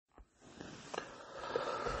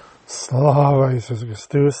Slava Jesus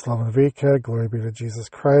Christus, Slava Vika, glory be to Jesus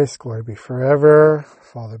Christ, glory be forever.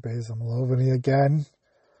 Father Basil Malovany again,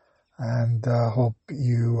 and hope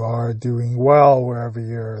you are doing well wherever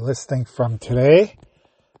you're listening from today.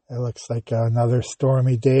 It looks like another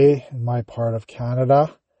stormy day in my part of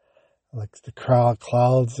Canada. Looks the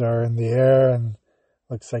clouds are in the air, and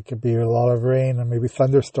looks like it could be a lot of rain and maybe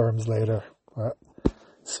thunderstorms later. But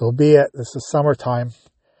so be it. This is summertime,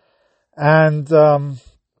 and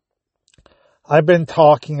I've been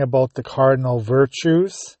talking about the cardinal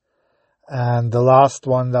virtues, and the last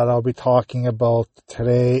one that I'll be talking about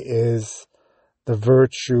today is the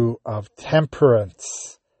virtue of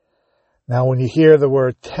temperance. Now, when you hear the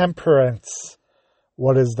word temperance,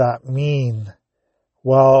 what does that mean?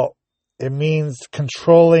 Well, it means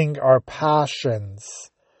controlling our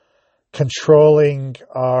passions, controlling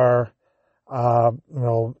our,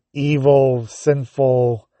 evil,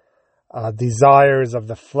 sinful desires of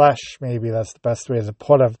the flesh. Maybe that's the best way to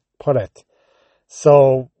put it.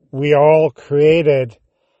 So we are all created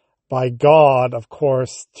by God, of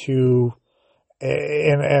course,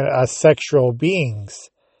 as sexual beings.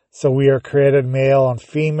 So we are created male and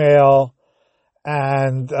female,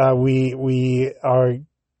 and we are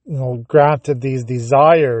granted these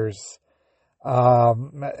desires as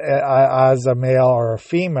a male or a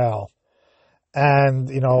female, and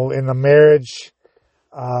in the marriage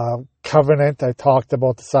covenant, I talked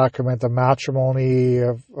about the sacrament of matrimony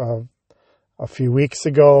a few weeks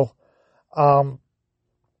ago. In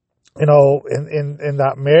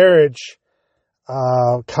that marriage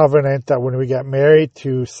covenant, that when we get married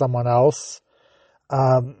to someone else,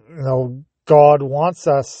 God wants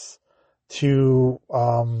us to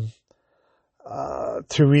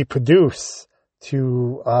reproduce,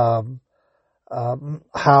 to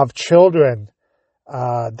have children.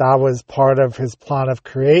 That was part of his plan of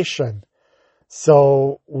creation.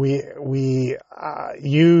 So we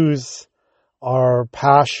use our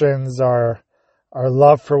passions, our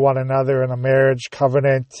love for one another in a marriage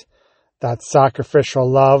covenant, that sacrificial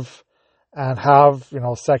love, and have,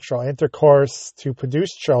 sexual intercourse to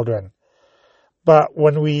produce children. But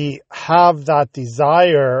when we have that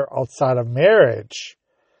desire outside of marriage,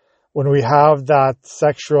 when we have that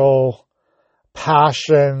sexual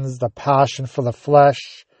passions, the passion for the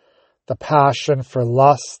flesh, the passion for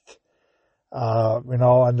lust,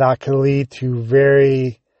 and that can lead to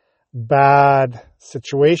very bad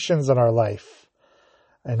situations in our life.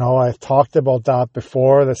 I've talked about that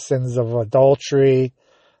before, the sins of adultery,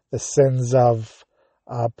 the sins of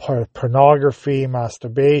pornography,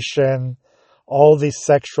 masturbation, all these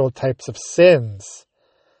sexual types of sins.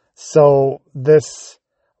 So this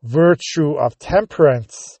virtue of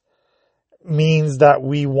temperance means that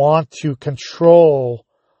we want to control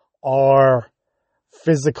our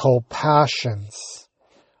physical passions.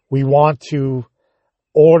 We want to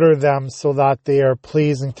order them so that they are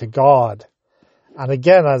pleasing to God. And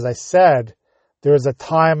again, as I said, there is a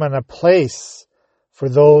time and a place for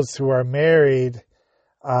those who are married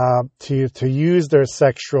to use their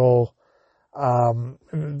sexual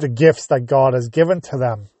the gifts that God has given to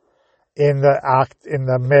them in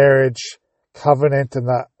the marriage covenant, in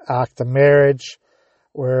the act of marriage,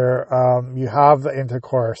 where you have the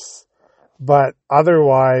intercourse. But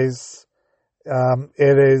otherwise,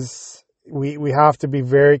 we have to be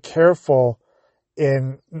very careful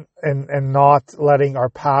in not letting our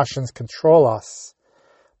passions control us.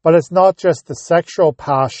 But it's not just the sexual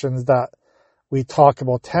passions that we talk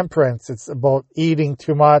about temperance. It's about eating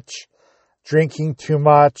too much, drinking too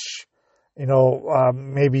much,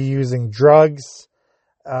 maybe using drugs.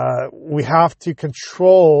 We have to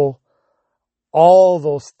control all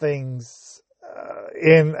those things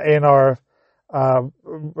in our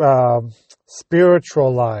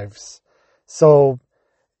spiritual lives. So,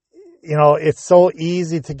 it's so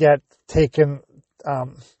easy to get taken,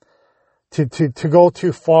 to go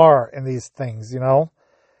too far in these things, and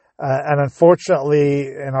unfortunately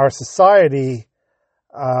in our society,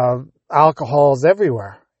 alcohol is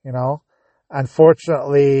everywhere,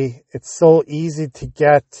 Unfortunately, it's so easy to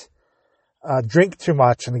drink too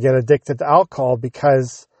much and to get addicted to alcohol,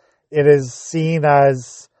 because it is seen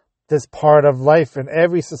as this part of life in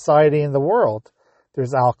every society in the world.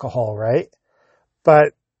 There's alcohol, right?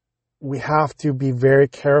 But we have to be very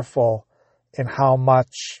careful in how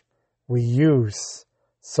much we use,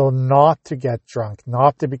 so not to get drunk,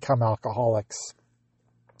 not to become alcoholics.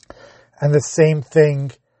 And the same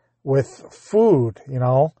thing with food,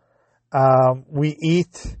 we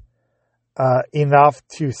eat enough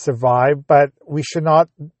to survive, but we should not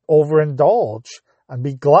overindulge and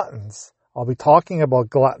be gluttons. I'll be talking about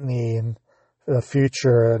gluttony in the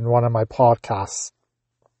future in one of my podcasts.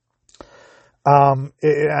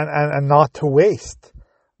 and not to waste.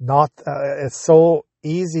 Not it's so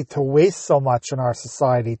easy to waste so much in our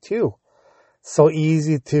society too. So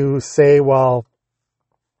easy to say, well,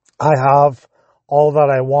 I have all that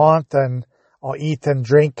I want and I'll eat and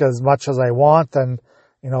drink as much as I want. And,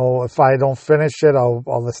 if I don't finish it,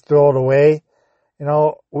 I'll just throw it away. We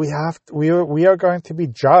are going to be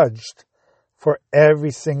judged for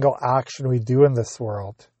every single action we do in this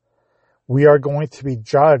world. We are going to be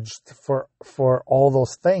judged for all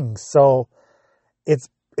those things. So it's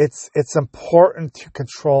important to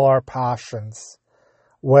control our passions,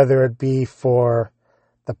 whether it be for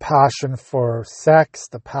the passion for sex,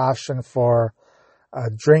 the passion for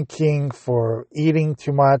drinking, for eating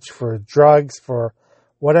too much, for drugs, for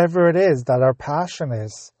whatever it is that our passion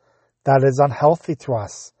is that is unhealthy to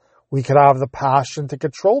us. We could have the passion to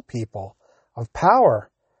control people, of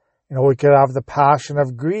power. We could have the passion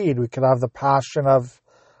of greed. We could have the passion of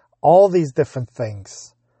all these different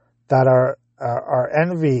things that are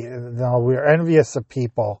envy. We're envious of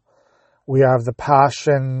people. We have the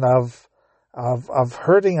passion of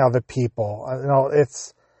hurting other people.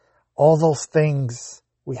 It's all those things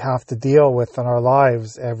we have to deal with in our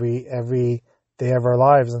lives every day of our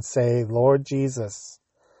lives and say, Lord Jesus,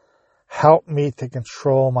 help me to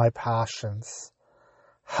control my passions.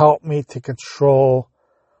 Help me to control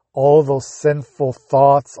all those sinful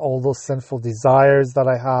thoughts, all those sinful desires that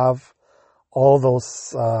I have, all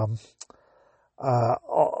those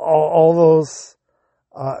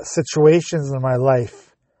situations in my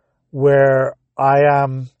life where I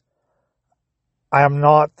am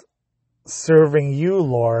not serving you,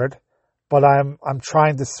 Lord, but I'm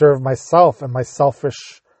trying to serve myself and my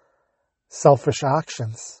selfish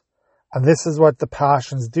actions. And this is what the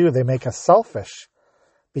passions do. They make us selfish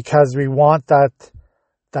because we want that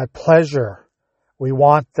pleasure. We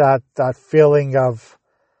want that feeling of,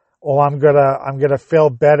 I'm gonna feel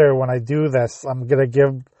better when I do this. I'm gonna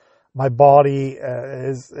give my body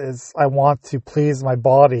I want to please my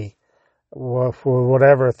body for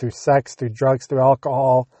whatever, through sex, through drugs, through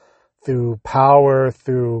alcohol, through power,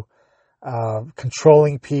 through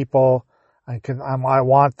controlling people. I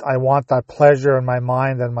want that pleasure in my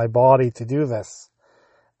mind and my body to do this.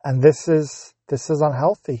 And this is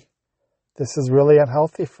unhealthy. This is really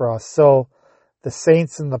unhealthy for us. So the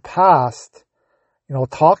saints in the past,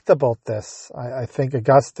 talked about this. I think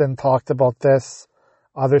Augustine talked about this,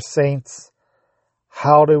 other saints.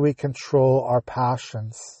 How do we control our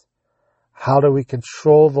passions? How do we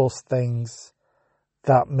control those things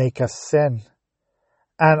that make us sin?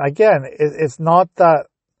 And again, it's not that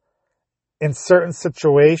in certain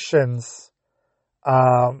situations,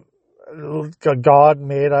 God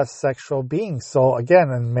made us sexual beings. So again,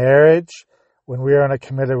 in marriage, when we are in a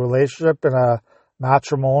committed relationship, in a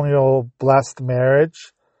matrimonial blessed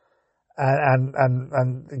marriage,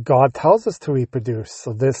 and God tells us to reproduce.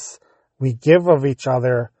 So this we give of each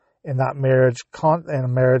other in that marriage in a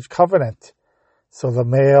marriage covenant. So the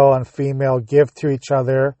male and female give to each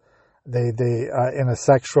other, they in a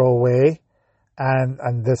sexual way,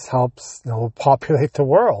 and this helps populate the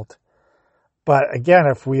world. But again,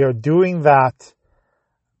 if we are doing that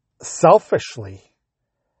selfishly,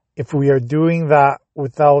 if we are doing that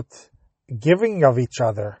without giving of each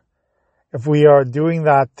other, if we are doing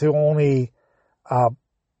that to only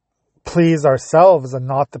please ourselves and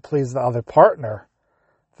not to please the other partner,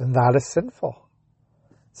 then that is sinful.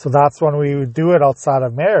 So that's when we do it outside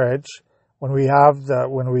of marriage, when we have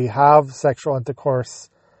sexual intercourse,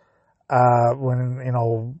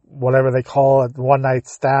 whatever they call it, one night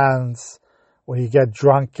stands, when you get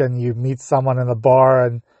drunk and you meet someone in the bar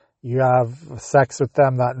and you have sex with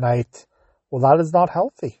them that night. Well, that is not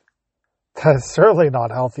healthy. That is certainly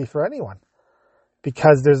not healthy for anyone,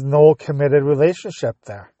 because there's no committed relationship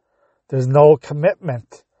there. There's no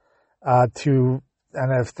commitment and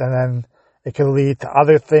then it can lead to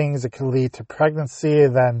other things. It can lead to pregnancy,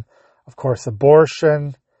 then of course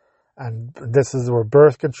abortion, and this is where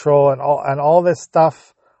birth control and all this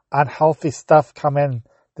stuff, unhealthy stuff come in.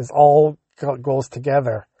 This all goes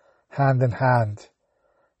together, hand in hand,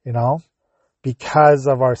 because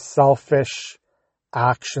of our selfish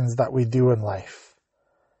actions that we do in life,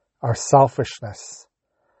 our selfishness.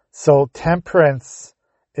 So temperance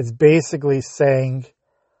is basically saying,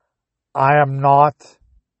 I am not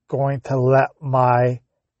going to let my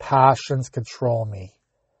passions control me.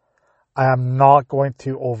 I am not going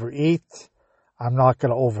to overeat. I'm not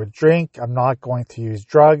going to overdrink. I'm not going to use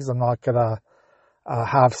drugs. I'm not going to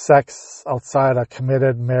have sex outside a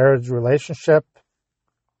committed marriage relationship.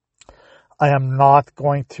 I am not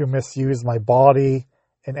going to misuse my body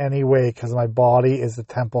in any way, because my body is the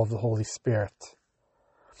temple of the Holy Spirit.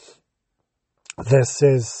 This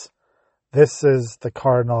is the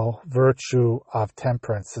cardinal virtue of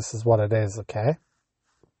temperance. This is what it is, okay?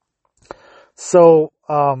 So,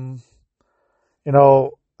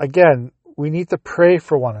 again, we need to pray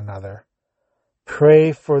for one another.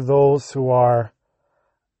 Pray for those who are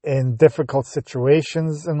in difficult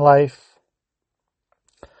situations in life.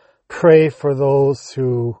 Pray for those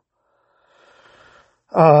who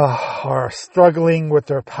are struggling with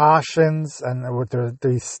their passions and with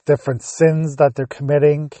these different sins that they're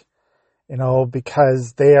committing,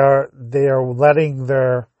 because they are letting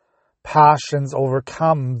their passions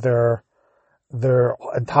overcome their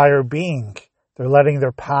entire being. They're letting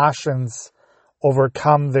their passions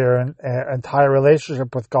overcome their entire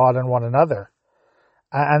relationship with God and one another.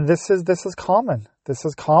 And this is common. This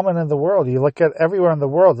is common in the world. You look at everywhere in the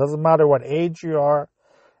world. It doesn't matter what age you are.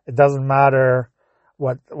 It doesn't matter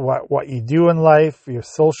what you do in life, your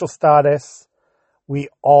social status. We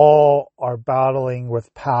all are battling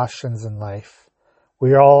with passions in life.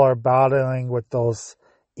 We all are battling with those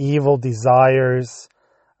evil desires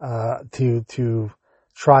to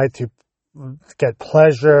try to get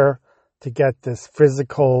pleasure, to get this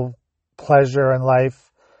physical pleasure in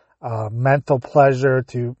life. Mental pleasure,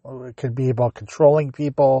 it could be about controlling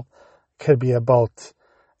people, it could be about,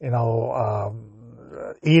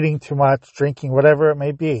 eating too much, drinking, whatever it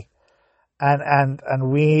may be.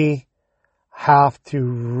 And we have to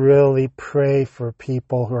really pray for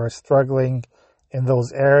people who are struggling in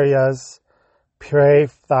those areas. Pray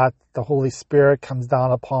that the Holy Spirit comes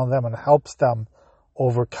down upon them and helps them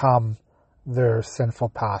overcome their sinful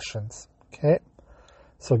passions. Okay?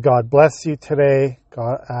 So God bless you today,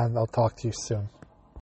 and I'll talk to you soon.